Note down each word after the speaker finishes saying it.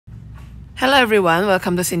Hello everyone,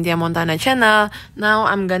 welcome to Cynthia Montana channel. Now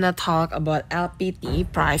I'm gonna talk about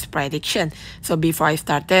Lptprice prediction. So before I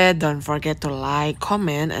started, don't forget to like,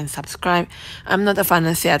 comment, and subscribe. I'm not a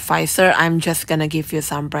financial advisor, I'm just gonna give you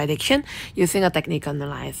some prediction using a technical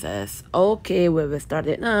analysis. Okay, we will start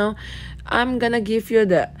it now. I'm gonna give you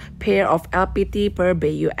the pair of LPT per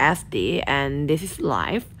BUSD, and this is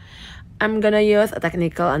live. I'm gonna use a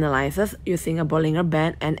technical analysis using a Bollinger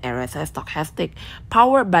Band and RSI stochastic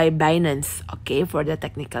powered by Binance. Okay, for the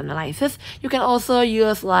technical analysis, you can also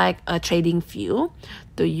use like a trading view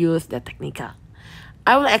to use the technical.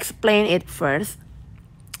 I will explain it first.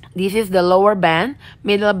 This is the lower band,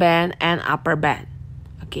 middle band, and upper band.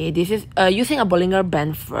 Okay, this is using a Bollinger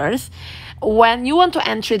Band first. When you want to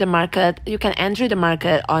enter the market, you can enter the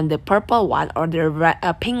market on the purple one or the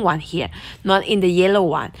pink one here, not in the yellow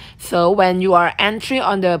one. So when you are entering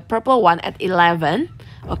on the purple one at 11,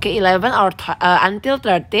 okay, 11 or until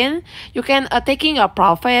 13, you can taking your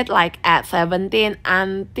profit like at 17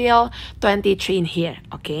 until 23 in here.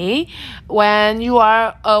 Okay, when you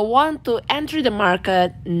are want to enter the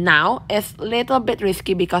market now, it's a little bit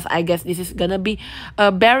risky because I guess this is gonna be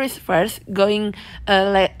bearish first, going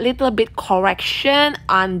a little bit correction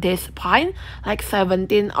on this point like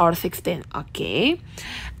 17 or 16. Okay,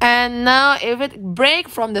 and now if it break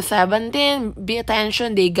from the 17, be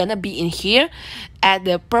attention, they gonna be in here at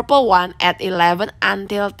the purple one at 11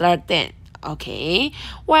 until 13. Okay,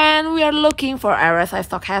 when we are looking for RSI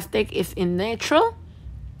stochastic is in neutral,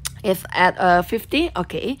 it's at 50.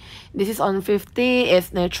 Okay, this is on 50,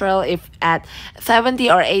 it's neutral. If at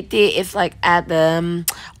 70 or 80, it's like at the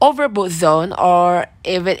overbought zone, or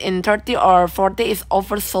if it in 30 or 40 is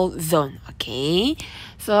oversold zone. Okay,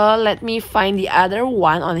 so let me find the other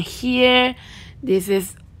one on here. This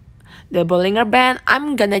is the Bollinger Band.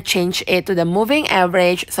 I'm gonna change it to the moving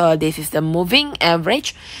average. So this is the moving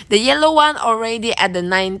average. The yellow one already at the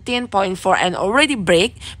 19.4 and already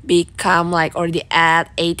break, become like already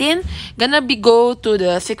at 18. Gonna be go to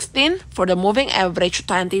the 16 for the moving average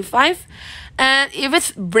 25. And if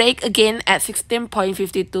it's break again at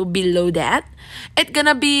 16.52 below that, it's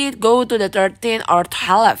gonna be go to the 13 or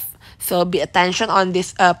 12. So be attention on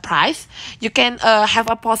this price. You can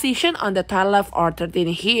have a position on the 12 or 13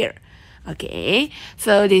 here. Okay,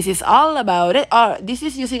 so this is all about it. Or this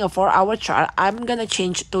is using a 4-hour chart. I'm gonna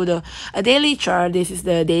change to the daily chart. This is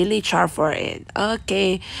the daily chart for it.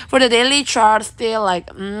 Okay, for the daily chart, still like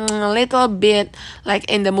a little bit like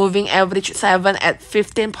in the moving average 7 at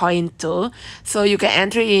 15.2. So you can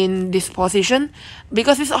enter in this position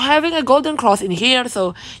because it's having a golden cross in here.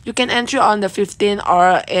 So you can enter on the 15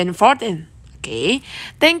 or in 14. Okay,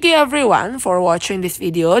 thank you everyone for watching this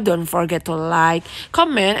video. Don't forget to like,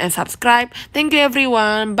 comment, and subscribe. Thank you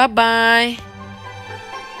everyone. Bye bye.